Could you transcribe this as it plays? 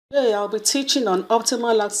Today I'll be teaching on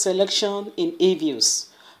optimal lag selection in EViews.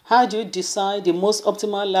 How do you decide the most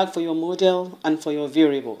optimal lag for your model and for your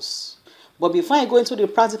variables? But before I go into the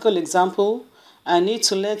practical example, I need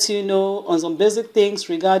to let you know on some basic things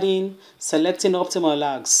regarding selecting optimal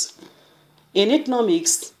lags. In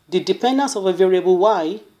economics, the dependence of a variable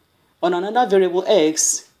y on another variable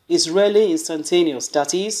x is rarely instantaneous.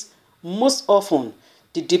 That is, most often,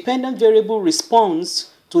 the dependent variable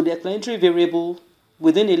responds to the explanatory variable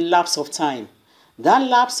within a lapse of time. That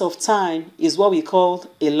lapse of time is what we call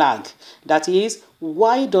a lag. That is,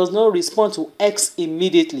 y does not respond to x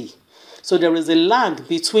immediately. So there is a lag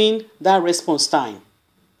between that response time.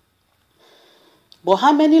 But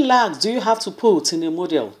how many lags do you have to put in a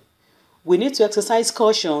model? We need to exercise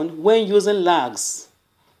caution when using lags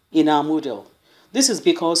in our model. This is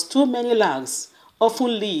because too many lags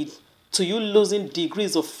often lead to you losing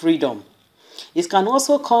degrees of freedom. It can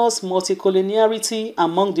also cause multicollinearity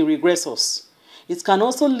among the regressors. It can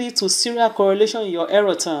also lead to serial correlation in your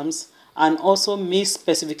error terms and also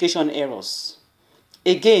misspecification errors.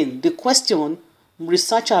 Again, the question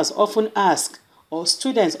researchers often ask or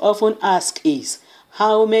students often ask is,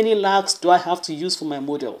 how many lags do I have to use for my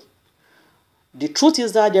model? The truth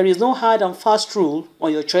is that there is no hard and fast rule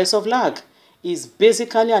on your choice of lag. It's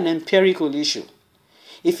basically an empirical issue.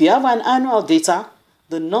 If you have an annual data,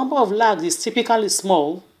 the number of lags is typically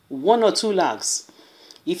small, 1 or 2 lags.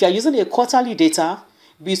 If you are using a quarterly data,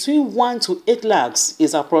 between 1 to 8 lags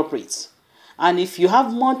is appropriate. And if you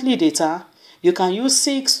have monthly data, you can use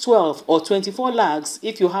 6, 12, or 24 lags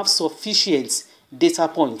if you have sufficient data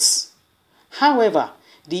points. However,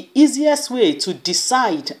 the easiest way to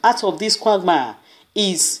decide out of this quagmire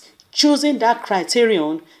is choosing that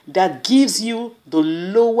criterion that gives you the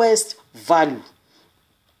lowest value.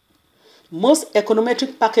 Most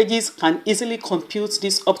econometric packages can easily compute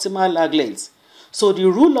this optimal lag length. So the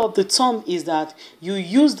rule of the thumb is that you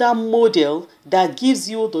use that model that gives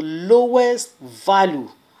you the lowest value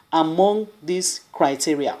among these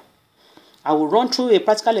criteria. I will run through a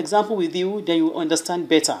practical example with you, then you will understand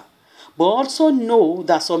better. But also know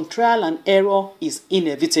that some trial and error is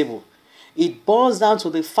inevitable. It boils down to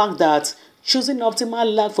the fact that choosing optimal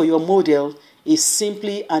lag for your model is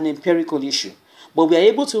simply an empirical issue. But we are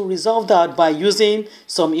able to resolve that by using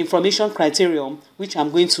some information criterion, which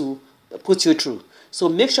I'm going to put you through. So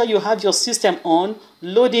make sure you have your system on,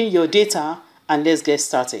 loading your data, and let's get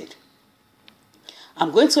started.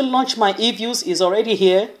 I'm going to launch my EViews. It's already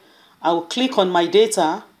here. I will click on my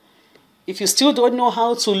data. If you still don't know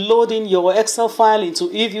how to load in your Excel file into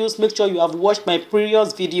EViews, make sure you have watched my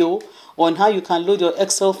previous video on how you can load your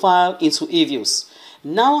Excel file into EViews.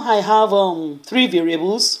 Now I have 3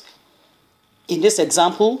 variables. In this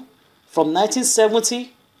example, from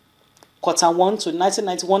 1970 quarter 1 to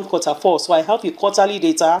 1991 quarter 4. So I have the quarterly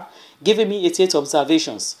data giving me 88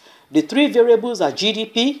 observations. The 3 variables are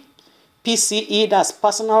GDP, PCE, that's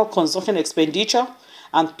personal consumption expenditure,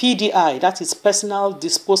 and PDI, that is personal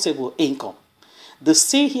disposable income. The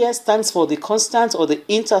C here stands for the constant or the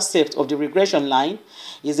intercept of the regression line,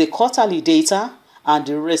 is a quarterly data, and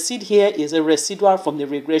the recede here is a residual from the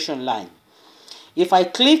regression line. If I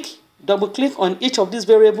double click on each of these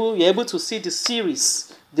variables, you're able to see the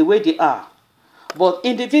series the way they are. But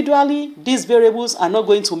individually, these variables are not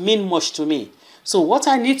going to mean much to me. So what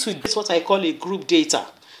I need to do is what I call a group data.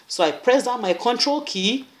 So I press down my control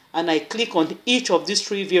key and I click on each of these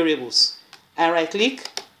 3 variables. I right click,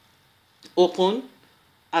 open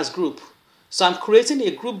as group. So I'm creating a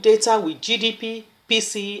group data with GDP,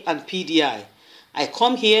 PCE, and PDI. I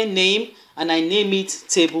come here, name, and I name it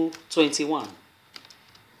table 21.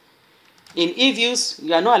 In EViews,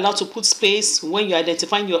 you are not allowed to put space when you're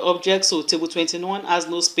identifying your object, so table 21 has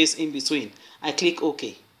no space in between. I click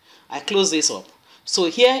OK. I close this up. So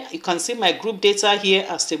here you can see my group data here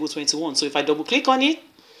as table 21. So if I double click on it,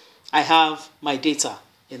 I have my data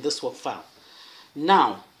in this work file.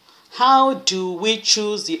 Now, how do we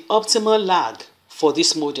choose the optimal lag for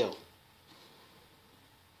this model?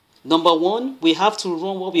 Number 1, we have to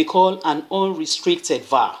run what we call an unrestricted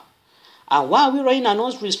var. And why are we running an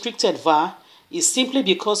unrestricted var? Is simply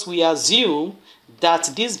because we assume that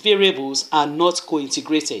these variables are not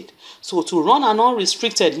co-integrated. So to run an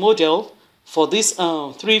unrestricted model for these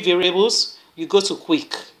 3 variables, you go to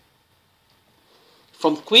quick.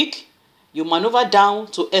 From quick, you maneuver down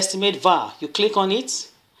to estimate var. You click on it.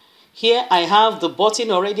 Here I have the button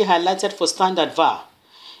already highlighted for standard var.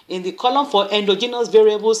 In the column for endogenous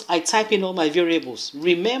variables, I type in all my variables.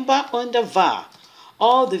 Remember, under var,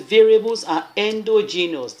 all the variables are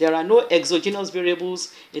endogenous. There are no exogenous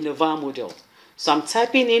variables in the var model. So I'm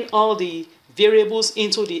typing in all the variables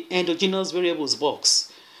into the endogenous variables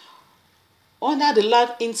box. Under the lag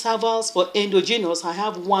intervals for endogenous, I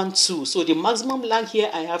have 1, 2. So the maximum lag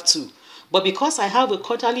here, I have 2. But because I have a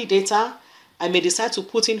quarterly data, I may decide to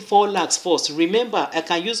put in 4 lags first. Remember, I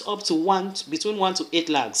can use up to between 1 to 8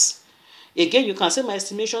 lags. Again, you can say my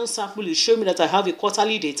estimation sample is showing me that I have a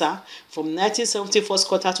quarterly data from 1970 first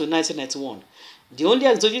quarter to 1991. The only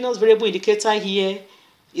exogenous variable indicator here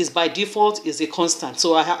is by default is a constant.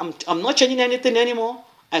 So I'm not changing anything anymore.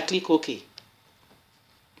 I click OK.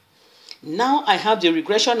 Now I have the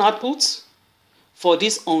regression output for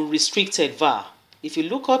this unrestricted var. If you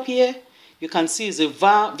look up here, you can see it's a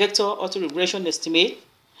var vector autoregression estimate.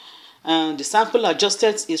 And the sample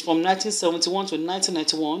adjusted is from 1971 to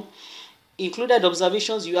 1991. Included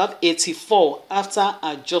observations, you have 84 after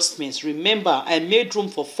adjustments. Remember, I made room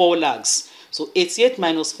for 4 lags. So 88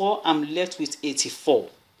 minus 4, I'm left with 84.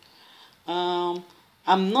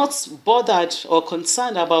 I'm not bothered or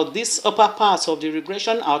concerned about this upper part of the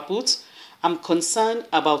regression output. I'm concerned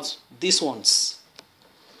about these ones.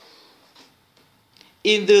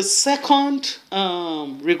 In the second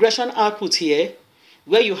regression output here,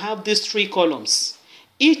 where you have these 3 columns,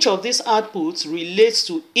 each of these outputs relates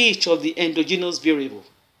to each of the endogenous variable.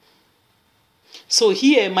 So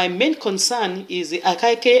here, my main concern is the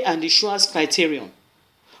Akaike and the Schwartz criterion.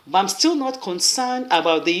 But I'm still not concerned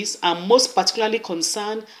about this. I'm most particularly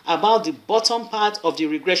concerned about the bottom part of the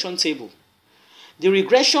regression table. The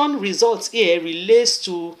regression results here relates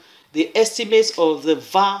to the estimates of the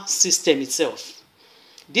var system itself.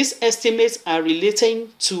 These estimates are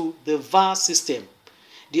relating to the var system.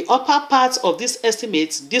 The upper part of these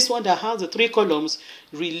estimates, this one that has the 3 columns,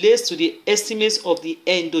 relates to the estimates of the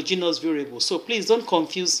endogenous variable. So please don't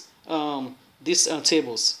confuse these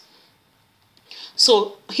tables.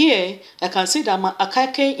 So here, I can see that my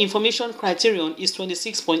Akaike information criterion is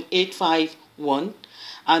 26.851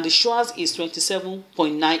 and the Schwartz is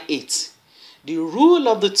 27.98. The rule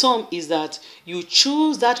of the thumb is that you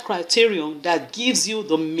choose that criterion that gives you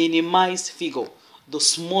the minimized figure, the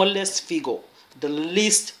smallest figure, the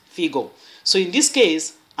least figure. So in this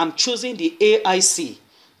case, I'm choosing the AIC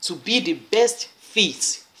to be the best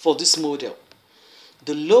fit for this model.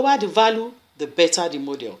 The lower the value, the better the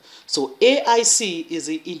model. So AIC is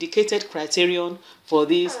the indicated criterion for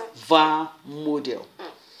this var model.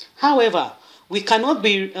 However, we cannot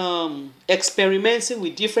be experimenting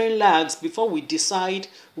with different lags before we decide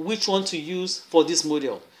which one to use for this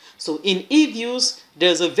model. So in EViews,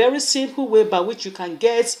 there's a very simple way by which you can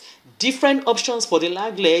get different options for the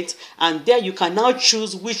lag length, and there you can now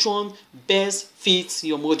choose which one best fits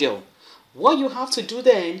your model. What you have to do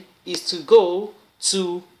then is to go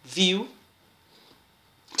to View,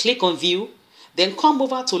 click on View, then come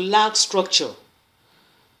over to lag structure.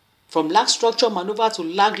 From lag structure, maneuver to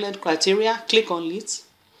lag length criteria, click on it.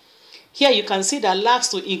 Here you can see that lags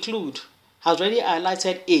to include has already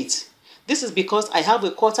highlighted 8. This is because I have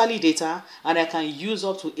a quarterly data and I can use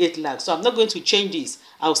up to 8 lags. So I'm not going to change this.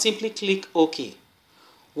 I'll simply click OK.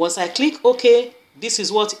 Once I click OK, this is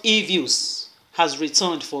what EViews has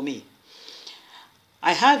returned for me.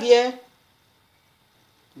 I have here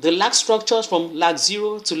the lag structures from lag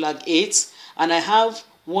 0 to lag 8, and I have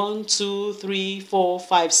 1, 2, 3, 4,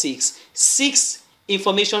 5, 6. 6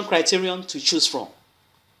 information criterion to choose from.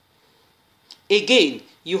 Again,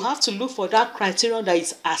 you have to look for that criterion that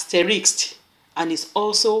is asterisked and is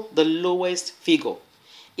also the lowest figure.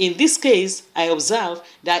 In this case, I observe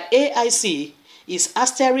that AIC is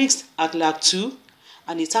asterisked at lag 2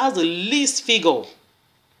 and it has the least figure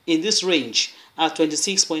in this range at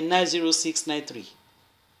 26.90693.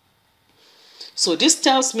 So this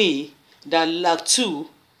tells me that lag 2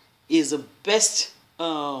 is the best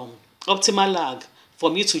optimal lag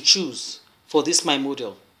for me to choose for this my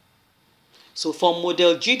model. So for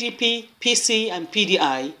model GDP, PC, and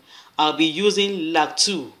PDI, I'll be using lag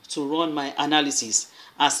 2 to run my analysis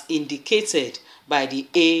as indicated by the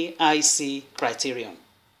AIC criterion.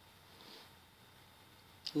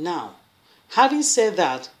 Now, having said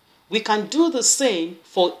that, we can do the same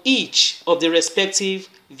for each of the respective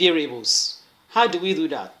variables. How do we do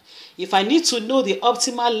that? If I need to know the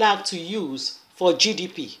optimal lag to use for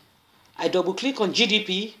GDP, I double click on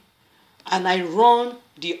GDP and I run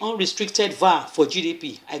the unrestricted var for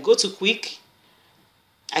GDP. I go to quick,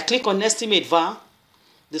 I click on estimate var,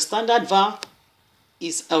 the standard var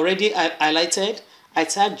is already highlighted. I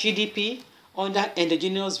type GDP under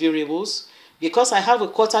endogenous variables. Because I have a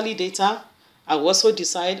quarterly data, I will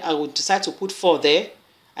decide to put 4 there.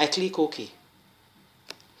 I click OK.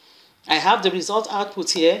 I have the result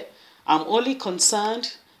output here. I'm only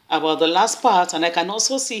concerned about the last part, and I can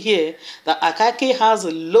also see here that Akaike has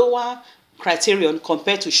a lower criterion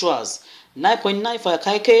compared to Schwartz. 9.9 for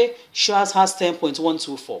Akaike, Schwartz has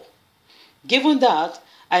 10.124. Given that,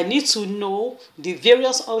 I need to know the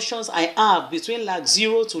various options I have between lag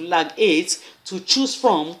 0 to lag 8 to choose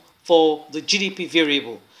from for the GDP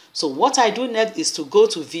variable. So what I do next is to go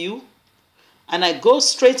to View, and I go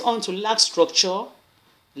straight on to lag structure,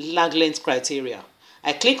 lag length criteria.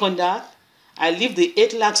 I click on that. I leave the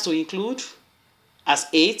 8 lags to include as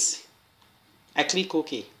 8. I click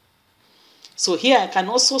OK. So here I can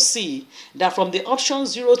also see that from the option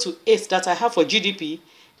 0 to 8 that I have for GDP,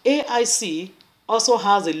 AIC also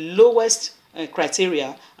has the lowest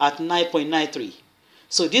criteria at 9.93.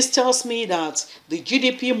 So this tells me that the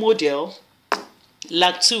GDP model,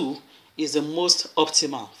 lag 2, is the most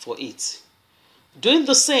optimal for it. Doing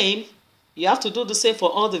the same, you have to do the same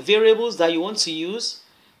for all the variables that you want to use.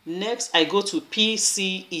 Next, I go to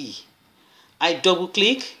PCE. I double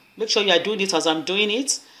click. Make sure you are doing it as I'm doing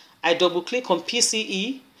it. I double click on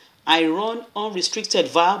PCE. I run unrestricted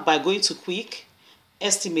var by going to quick,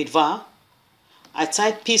 estimate var. I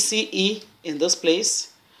type PCE in this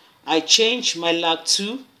place. I change my lag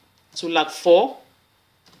 2 to lag 4.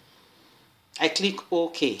 I click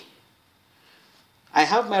OK. I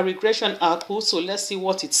have my regression output, so let's see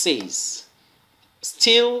what it says.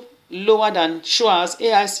 Still lower than Schwartz.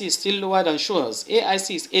 AIC is still lower than Schwartz.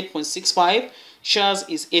 AIC is 8.65. Schwartz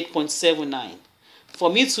is 8.79. For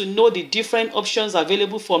me to know the different options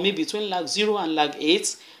available for me between lag 0 and lag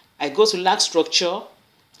 8, I go to lag structure,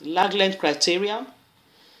 lag length criteria.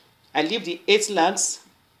 I leave the 8 lags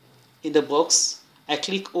in the box. I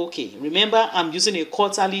click OK. Remember, I'm using a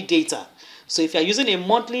quarterly data. So if you're using a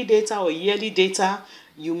monthly data or yearly data,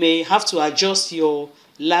 you may have to adjust your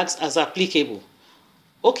lags as applicable.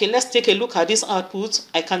 Okay, let's take a look at this output.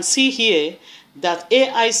 I can see here that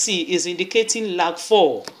AIC is indicating lag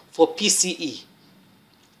 4 for PCE.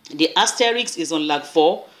 The asterisk is on lag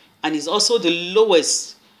 4 and is also the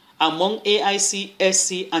lowest among AIC,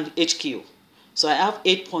 SC, and HQ. So I have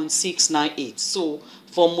 8.698. So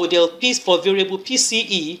for model P, for variable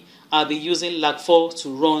PCE, I'll be using lag 4 to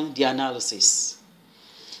run the analysis.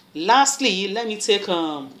 Lastly, let me take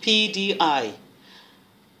PDI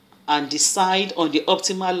and decide on the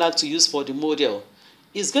optimal lag to use for the model.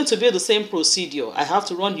 It's going to be the same procedure. I have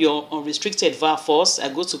to run your unrestricted var first. I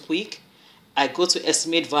go to quick. I go to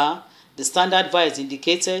estimate var. The standard var is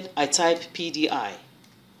indicated. I type PDI.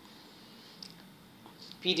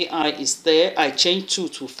 PDI is there. I change 2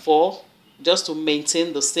 to 4 just to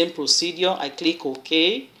maintain the same procedure. I click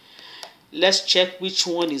OK. Let's check which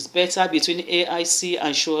one is better between AIC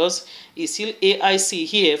and Schwartz. It's still AIC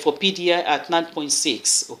here for PDI at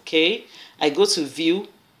 9.6. Okay. I go to View,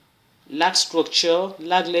 lag structure,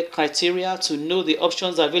 lag length criteria to know the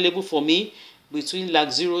options available for me between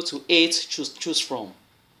lag 0 to 8 choose from.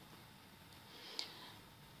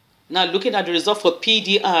 Now looking at the result for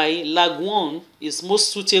PDI, lag 1 is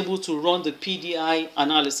most suitable to run the PDI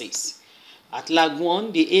analysis. At lag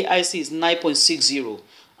 1, the AIC is 9.60,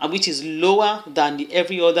 and which is lower than the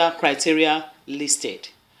every other criteria listed.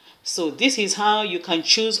 So this is how you can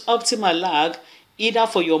choose optimal lag either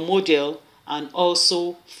for your model and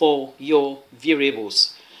also for your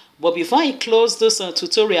variables. But before I close this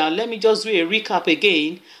tutorial, let me just do a recap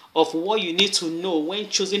again of what you need to know when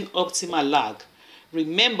choosing optimal lag.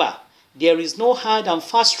 Remember, there is no hard and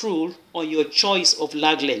fast rule on your choice of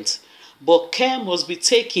lag length, but care must be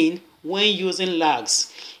taken when using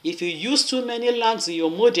lags. If you use too many lags in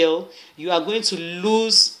your model, you are going to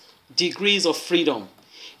lose degrees of freedom.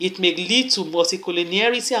 It may lead to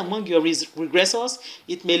multicollinearity among your regressors.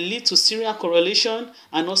 It may lead to serial correlation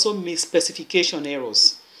and also misspecification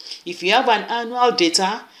errors. If you have an annual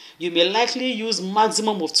data, you may likely use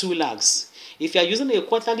maximum of 2 lags. If you are using a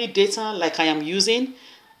quarterly data like I am using,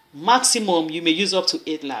 maximum you may use up to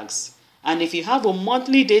 8 lags. And if you have a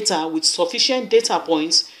monthly data with sufficient data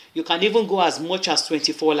points, you can even go as much as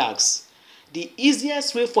 24 lags. The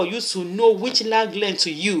easiest way for you to know which lag length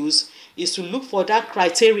to use is to look for that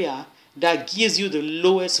criteria that gives you the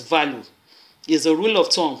lowest value. It's a rule of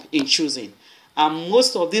thumb in choosing. And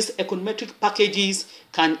most of these econometric packages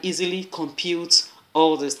can easily compute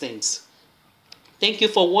all these things. Thank you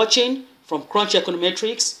for watching from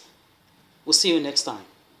CrunchEconometrix. We'll see you next time.